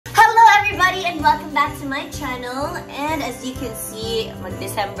Welcome back to my channel. And as you can see,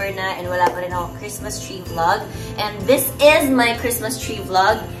 mag-December na and wala pa rin ako Christmas tree vlog. And this is my Christmas tree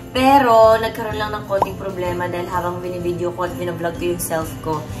vlog. Pero nagkaroon lang ng konting problema dahil habang binivideo ko at binablog ko yung self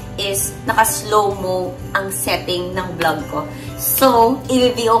ko is naka-slow-mo ang setting ng vlog ko. So,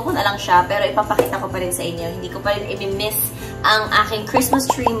 i-review ko na lang siya pero ipapakita ko pa rin sa inyo. Hindi ko pa rin i-miss ang aking Christmas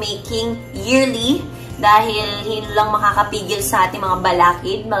tree making yearly. Dahil hindi lang makakapigil sa ating mga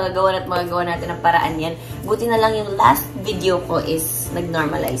balakid, magagawa natin ang paraan yan. Buti na lang yung last video ko is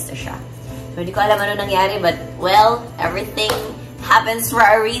nag-normalize na siya. So, hindi ko alam ano nangyari, but well, everything happens for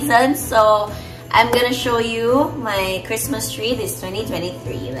a reason. So, I'm gonna show you my Christmas tree this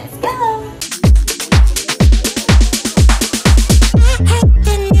 2023. Let's go!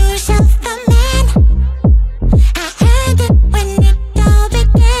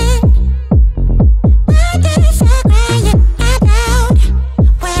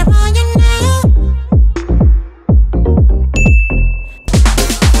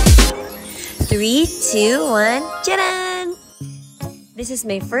 Tcharan! This is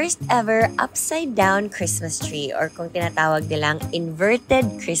my first ever upside down Christmas tree or kung tinatawag nilang inverted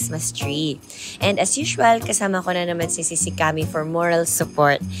Christmas tree. And as usual, kasama ko na naman si Kami for moral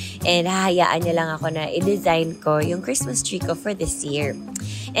support. And hahayaan niya lang ako na i-design ko yung Christmas tree ko for this year.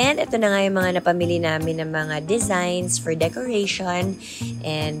 And ito na nga yung mga napamili namin ng mga designs for decoration.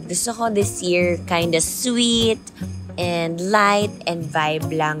 And gusto ko this year kinda sweet and light and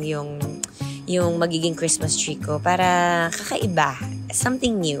vibe lang yung magiging Christmas tree ko para kakaiba,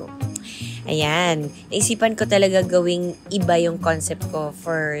 something new. Ayan, naisipan ko talaga gawing iba yung concept ko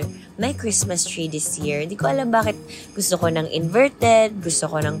for my Christmas tree this year. Di ko alam bakit gusto ko ng inverted,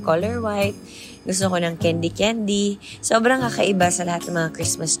 gusto ko ng color white, gusto ko ng candy. Sobrang kakaiba sa lahat ng mga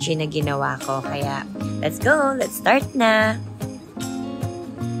Christmas tree na ginawa ko. Kaya, let's go! Let's start na!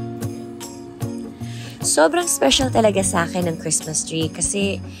 Sobrang special talaga sa akin ng Christmas tree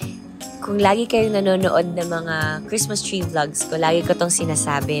kasi kung lagi kayong nanonood ng mga Christmas tree vlogs ko, lagi ko tong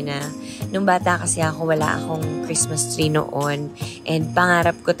sinasabi na nung bata kasi ako, wala akong Christmas tree noon. And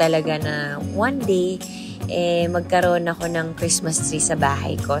pangarap ko talaga na one day, magkaroon ako ng Christmas tree sa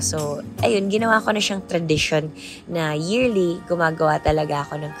bahay ko. So, ayun, ginawa ko na siyang tradition na yearly, gumagawa talaga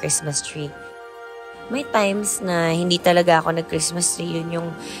ako ng Christmas tree. May times na hindi talaga ako nag-Christmas tree. Yun yung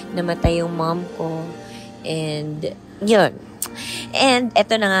namatay yung mom ko. And, yun. And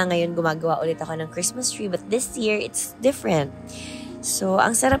eto na nga ngayon, gumagawa ulit ako ng Christmas tree. But this year, it's different. So,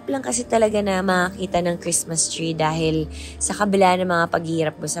 ang sarap lang kasi talaga na makakita ng Christmas tree dahil sa kabila ng mga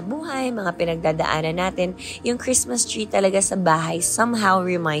paghihirap mo sa buhay, mga pinagdadaanan natin, yung Christmas tree talaga sa bahay somehow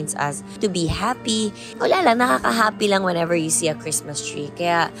reminds us to be happy. Wala lang, nakaka-happy lang whenever you see a Christmas tree.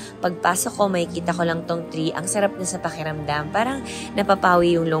 Kaya, pagpasok ko, makikita ko lang tong tree. Ang sarap na sa pakiramdam. Parang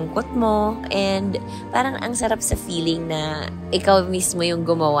napapawi yung lungkot mo and parang ang sarap sa feeling na ikaw mismo yung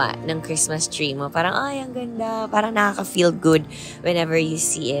gumawa ng Christmas tree mo. Parang, ay, ang ganda. Parang nakaka-feel good whenever you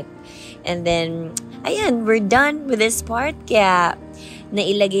see it. And then, ayan, we're done with this part. Kaya,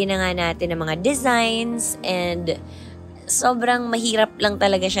 nailagay na nga natin ang mga designs and sobrang mahirap lang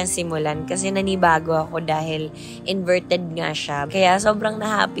talaga siyang simulan kasi nanibago ako dahil inverted nga siya. Kaya sobrang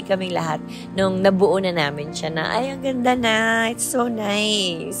na-happy kaming lahat nung nabuo na namin siya na, ay, ang ganda na. It's so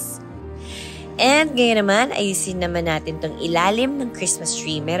nice. And ngayon naman, ayusin naman natin tong ilalim ng Christmas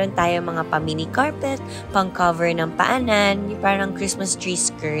tree. Meron tayong mga pa-mini carpet, pang-cover ng paanan, yung parang Christmas tree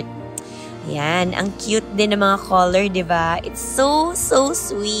skirt. Yan, ang cute din ng mga color, diba? It's so, so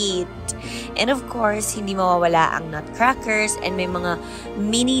sweet. And of course, hindi mawawala ang nutcrackers and may mga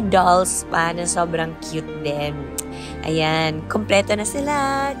mini dolls pa na sobrang cute din. Ayan, kompleto na sila.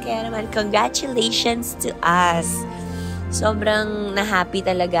 Kaya naman, congratulations to us. Sobrang na-happy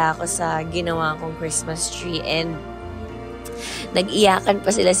talaga ako sa ginawa kong Christmas tree and nag-iyakan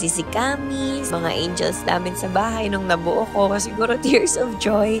pa sila si Kami, mga angels namin sa bahay nung nabuo ko. Siguro tears of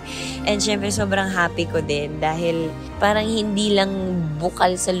joy. And syempre sobrang happy ko din dahil parang hindi lang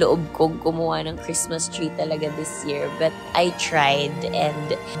bukal sa loob ko gumawa ng Christmas tree talaga this year. But I tried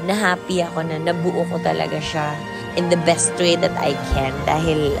and na-happy ako na nabuo ko talaga siya in the best way that I can.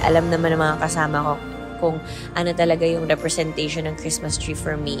 Dahil alam naman ng mga kasama ko kung ano talaga yung representation ng Christmas tree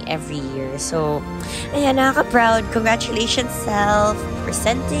for me every year. So, ayan, nakaka-proud. Congratulations, self,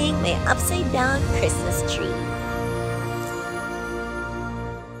 presenting my upside-down Christmas tree.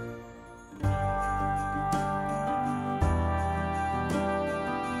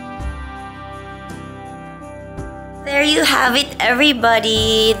 There you have it,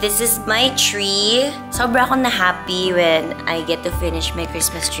 everybody. This is my tree. Sobra akong na-happy when I get to finish my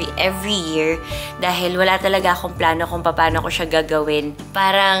Christmas tree every year dahil wala talaga akong plano kung paano ko siya gagawin.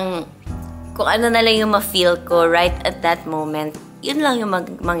 Parang kung ano na lang yung ma-feel ko right at that moment, yun lang yung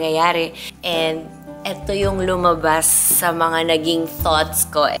mangyayari. And ito yung lumabas sa mga naging thoughts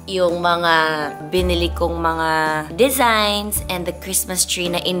ko. Yung mga binili kong mga designs and the Christmas tree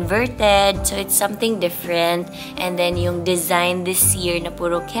na inverted. So, it's something different. And then, yung design this year na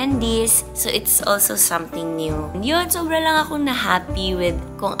puro candies. So, it's also something new. Yun, sobra lang akong na-happy with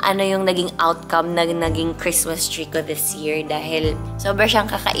kung ano yung naging outcome na naging Christmas tree ko this year. Dahil sobra siyang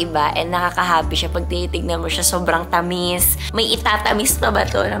kakaiba and nakaka-happy siya. Pag tinitignan mo siya, sobrang tamis. May itatamis pa ba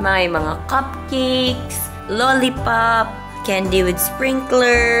to na mga cupcake, lollipop, candy with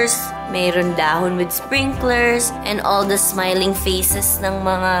sprinklers, mayroon dahon with sprinklers, and all the smiling faces ng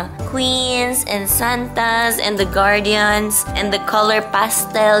mga queens and santas and the guardians, and the color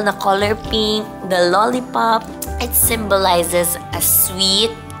pastel na color pink, the lollipop. It symbolizes a sweet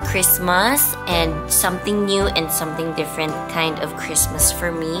Christmas and something new and something different kind of Christmas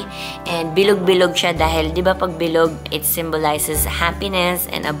for me. And bilog-bilog siya dahil, di ba pag bilog, it symbolizes happiness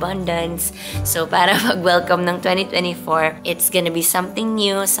and abundance. So, para mag-welcome ng 2024, it's gonna be something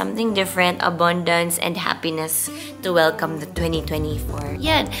new, something different, abundance, and happiness to welcome the 2024.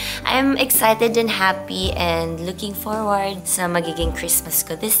 Yan. I'm excited and happy and looking forward sa magiging Christmas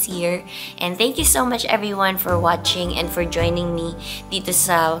ko this year. And thank you so much everyone for watching and for joining me dito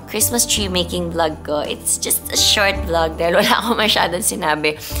sa Christmas tree making vlog ko. It's just a short vlog dahil wala ako masyadong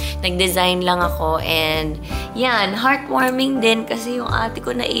sinabi. Nag-design lang ako and yan, heartwarming din kasi yung ate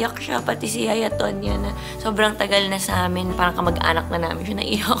ko naiyak siya, pati si Hayaton yan na sobrang tagal na sa amin, parang kamag-anak na namin siya,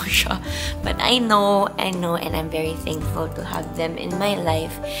 naiyak siya. But I know, and I'm very thankful to have them in my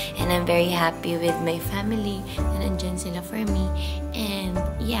life, and I'm very happy with my family na nandyan sila for me. And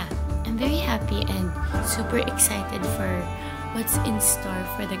yeah, I'm very happy and super excited for what's in store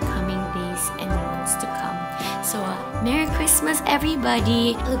for the coming days and months to come. So, Merry Christmas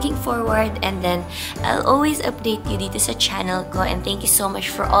everybody! Looking forward, and then I'll always update you dito sa channel ko, and thank you so much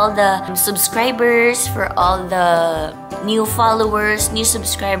for all the subscribers, for all the new followers, new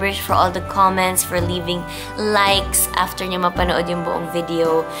subscribers, for all the comments, for leaving likes after nyo mapanood yung buong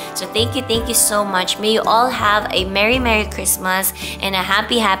video. So, thank you so much. May you all have a Merry Christmas and a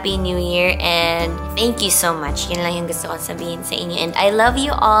Happy New Year, and thank you so much. Yun lang yung gusto ko sabihin sa inyo, and I love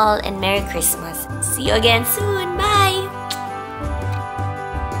you all, and Merry Christmas. See you again soon!